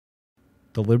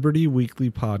The Liberty Weekly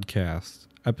Podcast,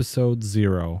 Episode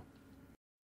 0.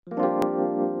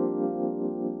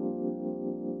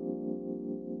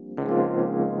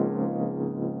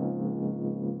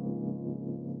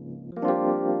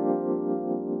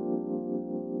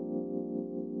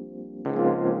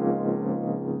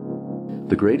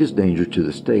 The greatest danger to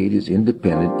the state is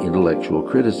independent intellectual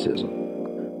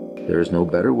criticism. There is no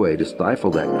better way to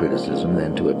stifle that criticism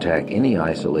than to attack any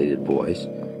isolated voice,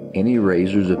 any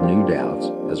raisers of new doubts,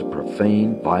 as a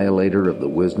profane violator of the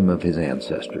wisdom of his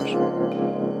ancestors.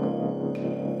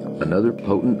 Another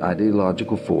potent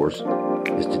ideological force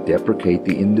is to deprecate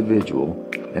the individual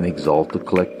and exalt the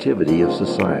collectivity of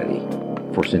society.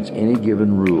 For since any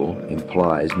given rule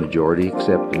implies majority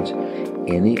acceptance,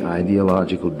 any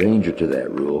ideological danger to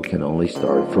that rule can only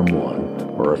start from one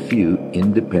or a few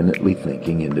independently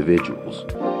thinking individuals.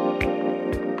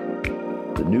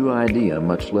 The new idea,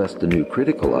 much less the new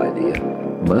critical idea,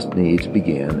 must needs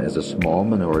begin as a small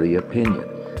minority opinion.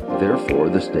 Therefore,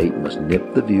 the state must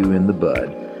nip the view in the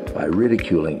bud by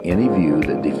ridiculing any view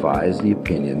that defies the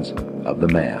opinions of the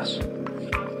mass.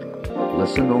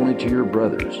 Listen only to your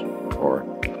brothers, or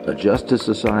adjust to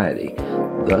society,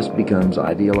 thus becomes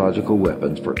ideological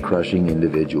weapons for crushing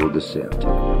individual dissent.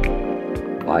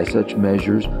 By such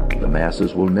measures, the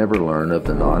masses will never learn of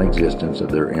the non-existence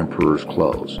of their emperor's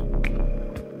clothes.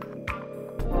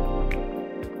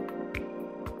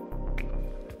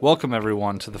 Welcome,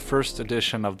 everyone, to the first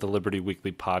edition of the Liberty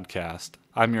Weekly Podcast.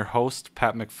 I'm your host,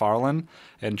 Pat MacFarlane,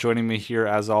 and joining me here,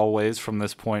 as always, from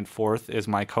this point forth, is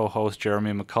my co-host,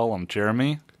 Jeremy McCollum.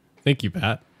 Jeremy? Thank you,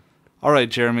 Pat. All right,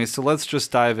 Jeremy, so let's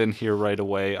just dive in here right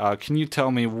away. Can you tell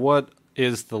me what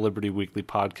is the Liberty Weekly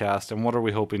Podcast, and what are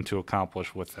we hoping to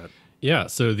accomplish with it? Yeah,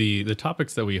 so the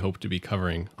topics that we hope to be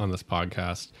covering on this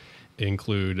podcast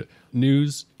include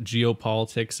news,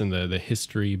 geopolitics, and the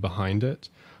history behind it.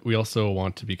 We also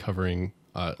want to be covering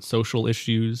social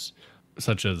issues,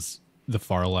 such as the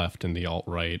far left and the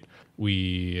alt-right.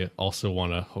 We also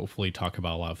want to hopefully talk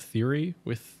about a lot of theory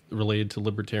related to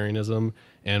libertarianism,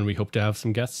 and we hope to have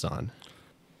some guests on.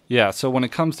 Yeah, so when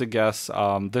it comes to guests,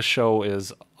 this show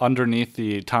is underneath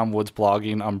the Tom Woods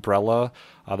blogging umbrella.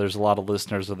 There's a lot of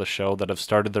listeners of the show that have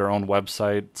started their own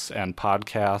websites and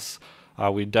podcasts.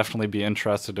 We'd definitely be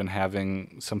interested in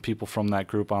having some people from that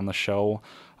group on the show.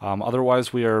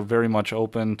 Otherwise, we are very much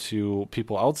open to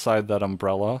people outside that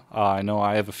umbrella. I know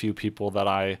I have a few people that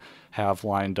I have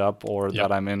lined up or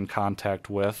that I'm in contact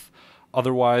with.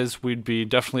 Otherwise, we'd be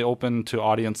definitely open to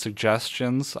audience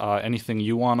suggestions. Anything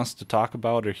you want us to talk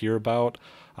about or hear about,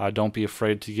 don't be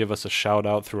afraid to give us a shout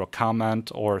out through a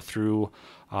comment or through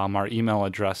our email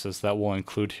addresses that we'll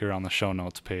include here on the show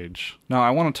notes page. Now, I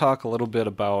want to talk a little bit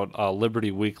about Liberty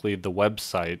Weekly, the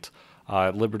website,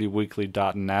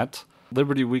 libertyweekly.net.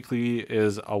 Liberty Weekly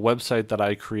is a website that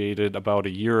I created about a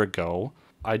year ago.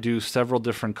 I do several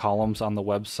different columns on the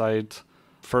website.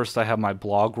 First, I have my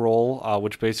blog roll,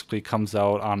 which basically comes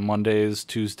out on Mondays,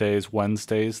 Tuesdays,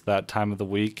 Wednesdays, that time of the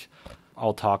week.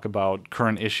 I'll talk about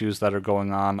current issues that are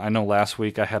going on. I know last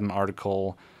week I had an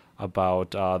article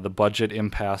about the budget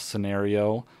impasse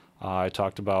scenario. I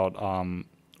talked about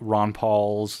Ron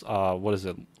Paul's,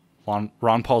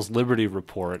 Ron Paul's Liberty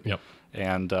Report. Yep.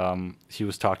 And he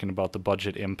was talking about the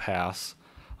budget impasse.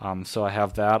 So I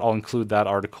have that. I'll include that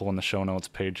article in the show notes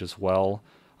page as well.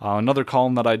 Another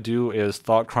column that I do is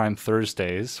Thought Crime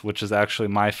Thursdays, which is actually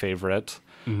my favorite.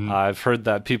 Mm-hmm. I've heard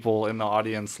that people in the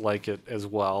audience like it as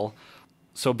well.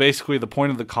 So basically the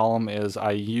point of the column is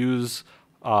I use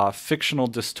fictional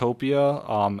dystopia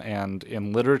and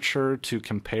in literature to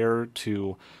compare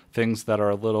to things that are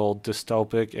a little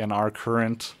dystopic in our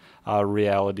current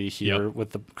reality here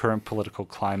with the current political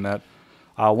climate.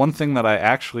 One thing that I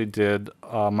actually did,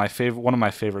 one of my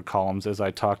favorite columns is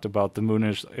I talked about the moon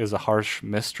is a harsh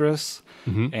mistress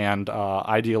and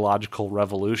ideological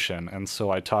revolution. And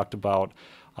so I talked about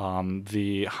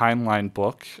the Heinlein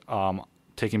book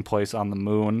taking place on the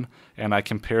moon, and I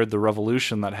compared the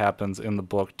revolution that happens in the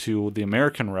book to the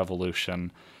American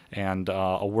Revolution and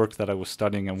a work that I was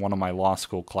studying in one of my law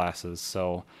school classes.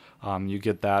 So you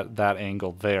get that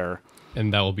angle there.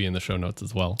 And that will be in the show notes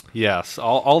as well. Yes,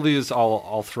 all these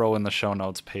I'll throw in the show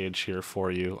notes page here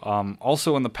for you.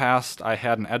 Also in the past, I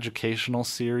had an educational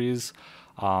series.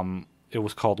 It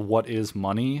was called What is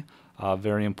Money?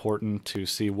 Very important to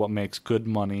see what makes good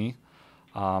money.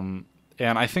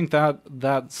 And I think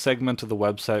that segment of the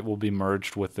website will be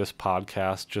merged with this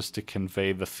podcast just to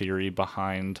convey the theory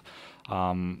behind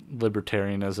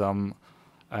libertarianism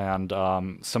and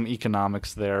some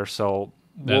economics there. So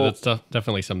that's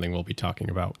definitely something we'll be talking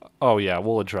about. Oh, yeah,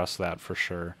 we'll address that for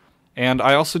sure. And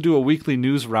I also do a weekly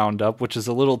news roundup, which is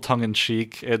a little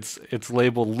tongue-in-cheek. It's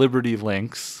labeled Liberty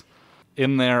Links.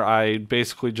 In there, I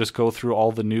basically just go through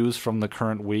all the news from the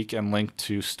current week and link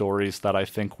to stories that I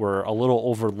think were a little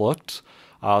overlooked,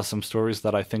 some stories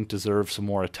that I think deserve some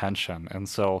more attention. And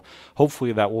so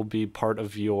hopefully that will be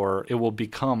it will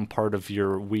become part of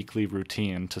your weekly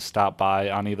routine to stop by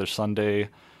on either Sunday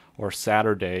or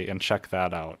Saturday and check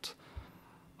that out.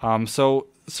 So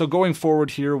going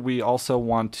forward here, we also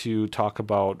want to talk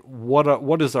about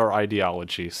what is our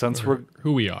ideology, since we're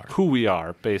who we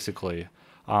are, basically.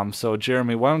 So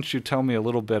Jeremy, why don't you tell me a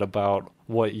little bit about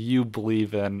what you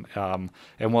believe in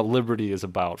and what liberty is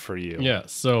about for you? Yeah,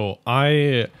 so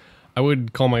I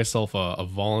would call myself a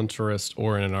voluntarist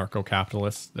or an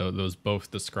anarcho-capitalist. Those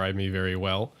both describe me very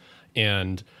well.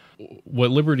 And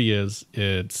what liberty is,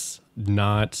 it's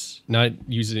not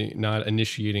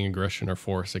initiating aggression or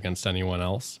force against anyone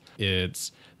else.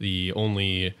 It's the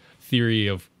only theory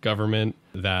of government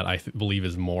that I believe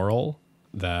is moral,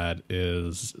 that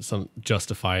is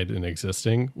justified in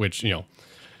existing, which,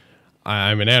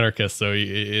 I'm an anarchist, so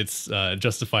it's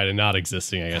justified in not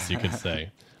existing, I guess you could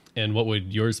say. And what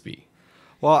would yours be?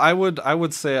 Well, I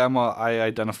would say I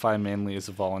identify mainly as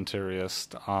a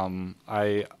voluntarist.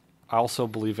 I also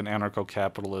believe in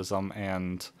anarcho-capitalism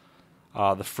and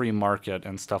the free market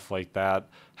and stuff like that,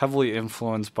 heavily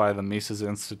influenced by the Mises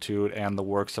Institute and the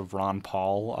works of Ron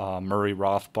Paul, Murray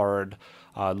Rothbard,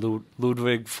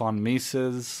 Ludwig von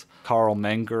Mises, Karl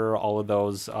Menger, all of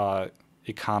those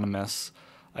economists.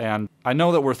 And I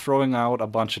know that we're throwing out a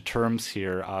bunch of terms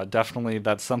here. Definitely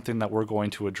that's something that we're going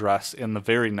to address in the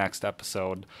very next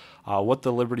episode. What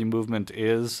the liberty movement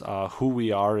is, who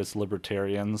we are as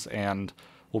libertarians, and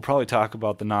we'll probably talk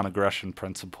about the non-aggression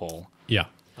principle. Yeah.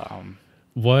 How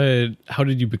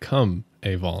did you become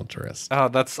a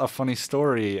voluntarist? That's a funny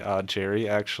story, Jerry,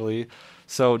 actually.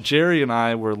 So Jerry and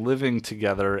I were living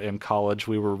together in college.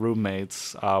 We were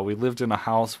roommates. We lived in a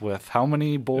house with how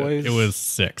many boys? It was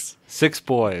 6. 6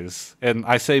 boys. And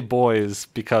I say boys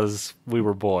because we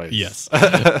were boys. Yes.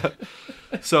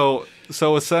 So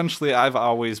essentially, I've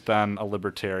always been a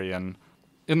libertarian.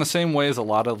 In the same way as a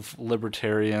lot of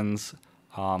libertarians,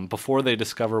 before they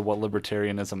discover what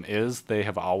libertarianism is, they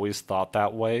have always thought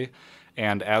that way.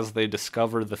 And as they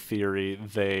discover the theory,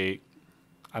 they,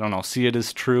 see it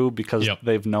as true because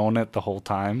they've known it the whole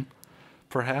time,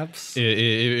 perhaps.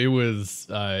 You were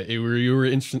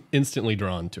instantly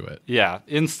drawn to it. Yeah,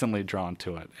 instantly drawn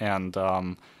to it. And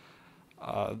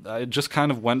I just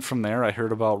kind of went from there. I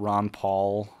heard about Ron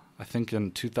Paul, I think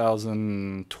in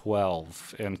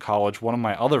 2012 in college. One of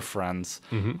my other friends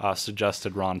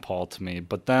suggested Ron Paul to me.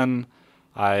 But then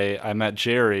I met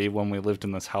Jerry when we lived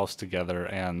in this house together,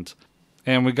 and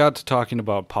we got to talking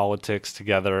about politics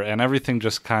together, and everything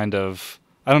just kind of,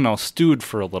 stewed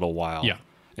for a little while. Yeah.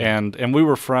 And we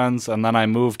were friends, and then I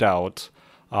moved out.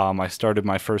 I started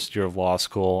my first year of law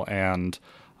school, and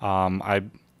I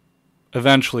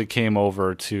eventually came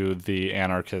over to the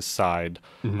anarchist side,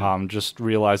 just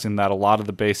realizing that a lot of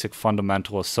the basic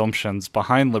fundamental assumptions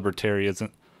behind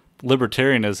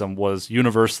libertarianism was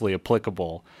universally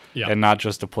applicable and not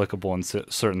just applicable in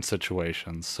certain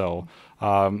situations. So,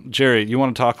 Jerry, you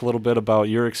want to talk a little bit about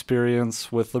your experience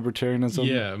with libertarianism?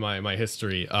 Yeah, my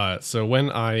history. So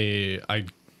when I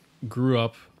grew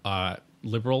up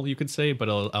liberal, you could say, but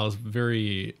I was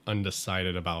very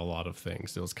undecided about a lot of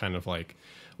things. It was kind of like,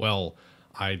 well,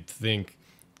 I think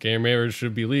gay marriage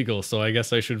should be legal, so I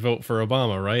guess I should vote for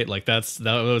Obama, right? Like that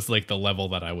was like the level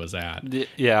that I was at.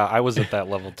 Yeah, I was at that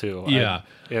level too. Yeah,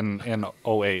 in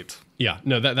 2008. Yeah,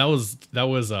 no, that was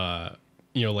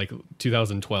like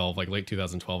 2012, like late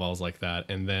 2012. I was like that,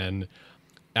 and then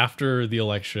after the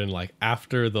election, like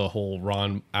after the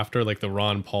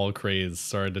Ron Paul craze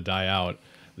started to die out,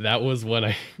 that was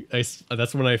when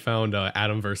that's when I found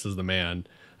Adam versus the Man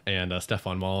and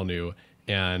Stefan Molyneux,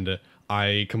 and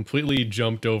I completely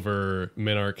jumped over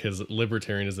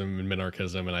libertarianism and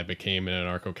minarchism, and I became an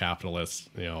anarcho-capitalist,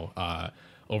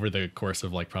 over the course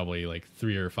of probably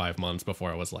 3 or 5 months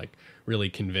before I was really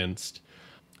convinced.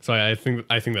 So I think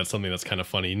that's something that's kind of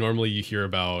funny. Normally you hear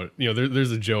about,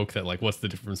 there's a joke that what's the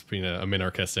difference between a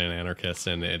minarchist and an anarchist,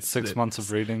 and it's 6 months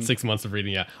of reading. 6 months of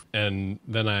reading, yeah. And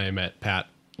then I met Pat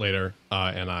later,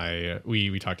 and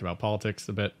we talked about politics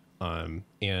a bit,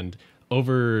 and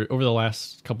over the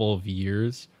last couple of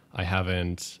years, I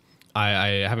haven't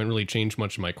really changed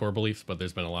much of my core beliefs, but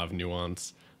there's been a lot of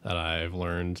nuance that I've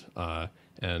learned,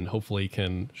 and hopefully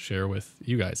can share with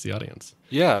you guys, the audience.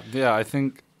 Yeah, I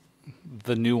think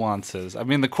the nuances. I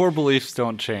mean, the core beliefs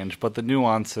don't change, but the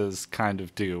nuances kind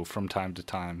of do from time to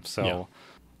time. So,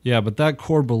 Yeah, but that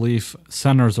core belief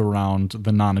centers around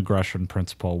the non-aggression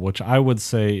principle, which I would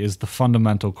say is the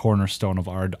fundamental cornerstone of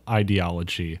our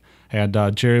ideology. And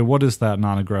Jerry, what is that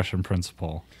non-aggression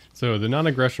principle? So the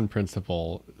non-aggression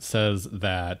principle says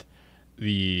that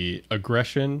the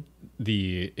aggression,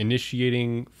 the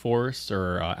initiating force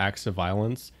or acts of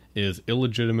violence is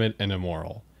illegitimate and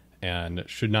immoral and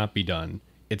should not be done.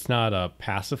 It's not a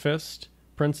pacifist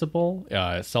principle,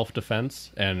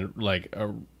 self-defense, and like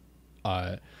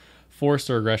a force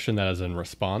or aggression that is in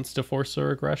response to force or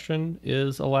aggression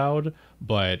is allowed,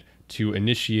 but to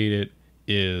initiate it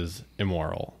is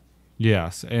immoral.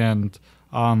 Yes, and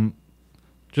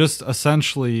just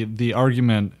essentially the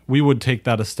argument, we would take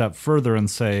that a step further and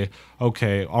say,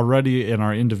 okay, already in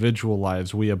our individual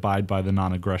lives, we abide by the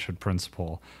non-aggression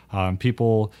principle.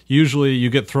 People, usually you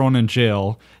get thrown in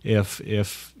jail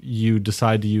if you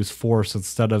decide to use force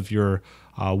instead of your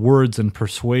words and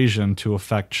persuasion to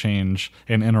affect change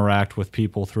and interact with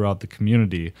people throughout the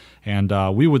community. And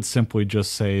we would simply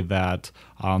just say that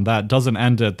that doesn't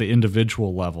end at the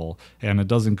individual level, and it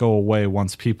doesn't go away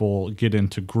once people get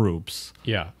into groups.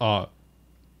 Yeah. All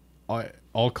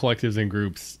collectives and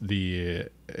groups, the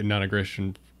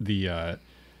non-aggression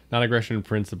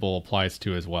principle applies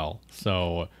to as well.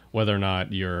 So whether or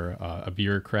not you're a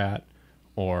bureaucrat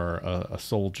or a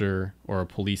soldier or a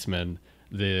policeman,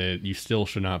 you still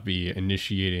should not be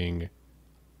initiating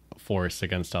force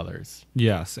against others.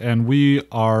 Yes, and we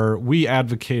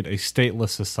advocate a stateless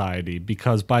society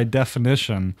because by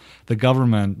definition, the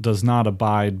government does not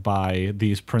abide by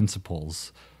these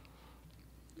principles.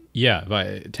 Yeah,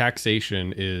 but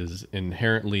taxation is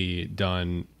inherently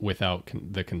done without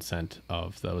the consent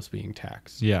of those being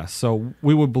taxed. Yeah, so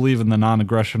we would believe in the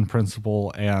non-aggression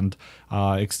principle, and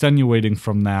extenuating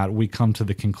from that, we come to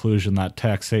the conclusion that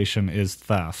taxation is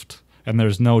theft, and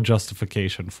there's no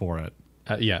justification for it.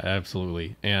 Yeah,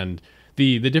 absolutely. And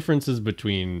the differences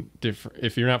between,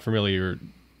 if you're not familiar,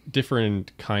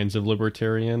 different kinds of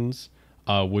libertarians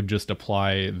would just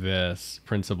apply this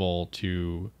principle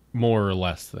to more or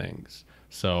less things.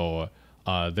 So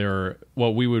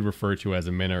what we would refer to as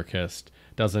a minarchist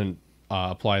doesn't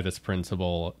apply this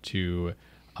principle to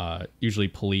usually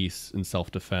police and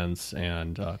self-defense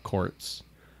and courts.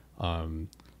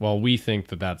 While we think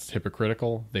that that's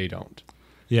hypocritical, they don't.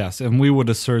 Yes, and we would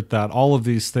assert that all of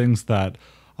these things that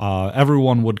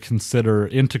everyone would consider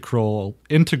integral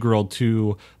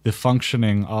to the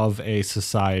functioning of a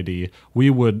society, we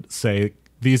would say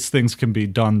these things can be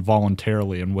done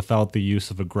voluntarily and without the use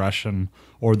of aggression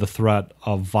or the threat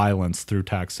of violence through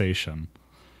taxation.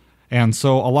 And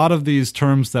so a lot of these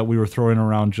terms that we were throwing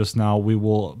around just now, we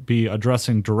will be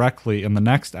addressing directly in the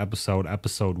next episode,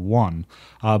 episode 1.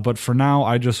 But for now,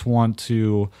 I just want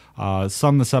to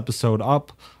sum this episode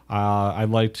up. I'd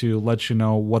like to let you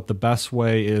know what the best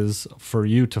way is for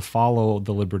you to follow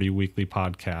the Liberty Weekly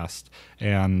podcast.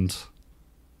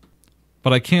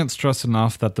 But I can't stress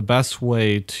enough that the best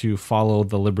way to follow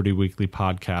the Liberty Weekly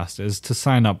podcast is to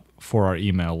sign up for our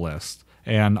email list.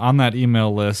 And on that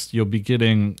email list, you'll be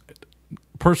getting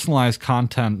personalized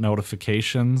content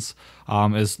notifications,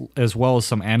 as well as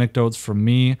some anecdotes from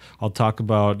me. I'll talk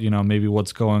about, maybe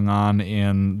what's going on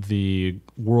in the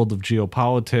world of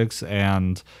geopolitics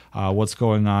and what's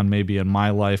going on maybe in my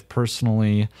life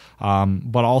personally.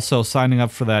 But also signing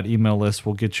up for that email list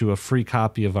will get you a free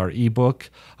copy of our ebook.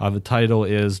 The title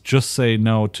is Just Say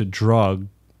No to Drug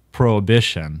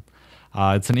Prohibition.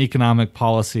 It's an economic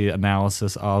policy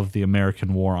analysis of the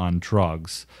American war on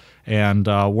drugs. And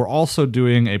we're also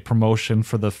doing a promotion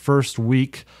for the first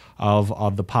week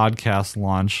of the podcast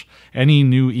launch. Any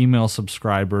new email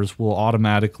subscribers will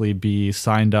automatically be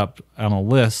signed up on a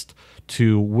list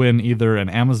to win either an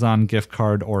Amazon gift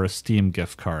card or a Steam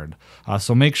gift card.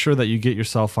 So make sure that you get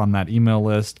yourself on that email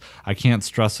list. I can't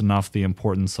stress enough the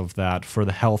importance of that for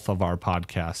the health of our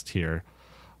podcast here.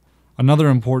 Another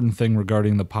important thing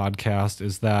regarding the podcast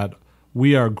is that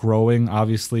we are growing.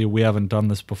 Obviously, we haven't done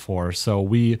this before, so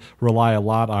we rely a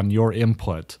lot on your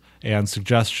input and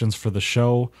suggestions for the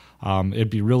show. It'd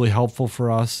be really helpful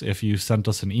for us if you sent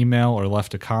us an email or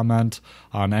left a comment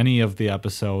on any of the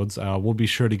episodes. We'll be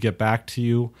sure to get back to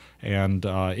you and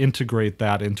integrate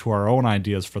that into our own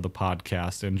ideas for the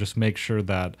podcast and just make sure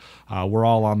that we're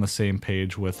all on the same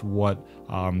page with what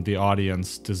the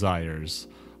audience desires.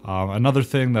 Another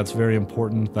thing that's very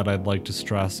important that I'd like to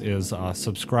stress is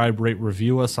subscribe, rate,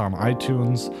 review us on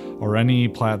iTunes or any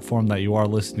platform that you are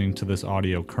listening to this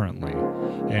audio currently.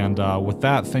 And with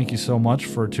that, thank you so much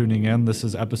for tuning in. This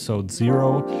is episode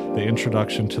 0, the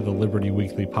introduction to the Liberty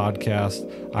Weekly podcast.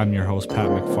 I'm your host, Pat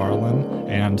MacFarlane,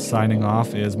 and signing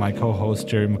off is my co-host,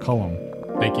 Jerry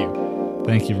McCollum. Thank you.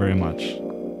 Thank you very much.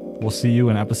 We'll see you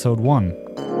in episode 1.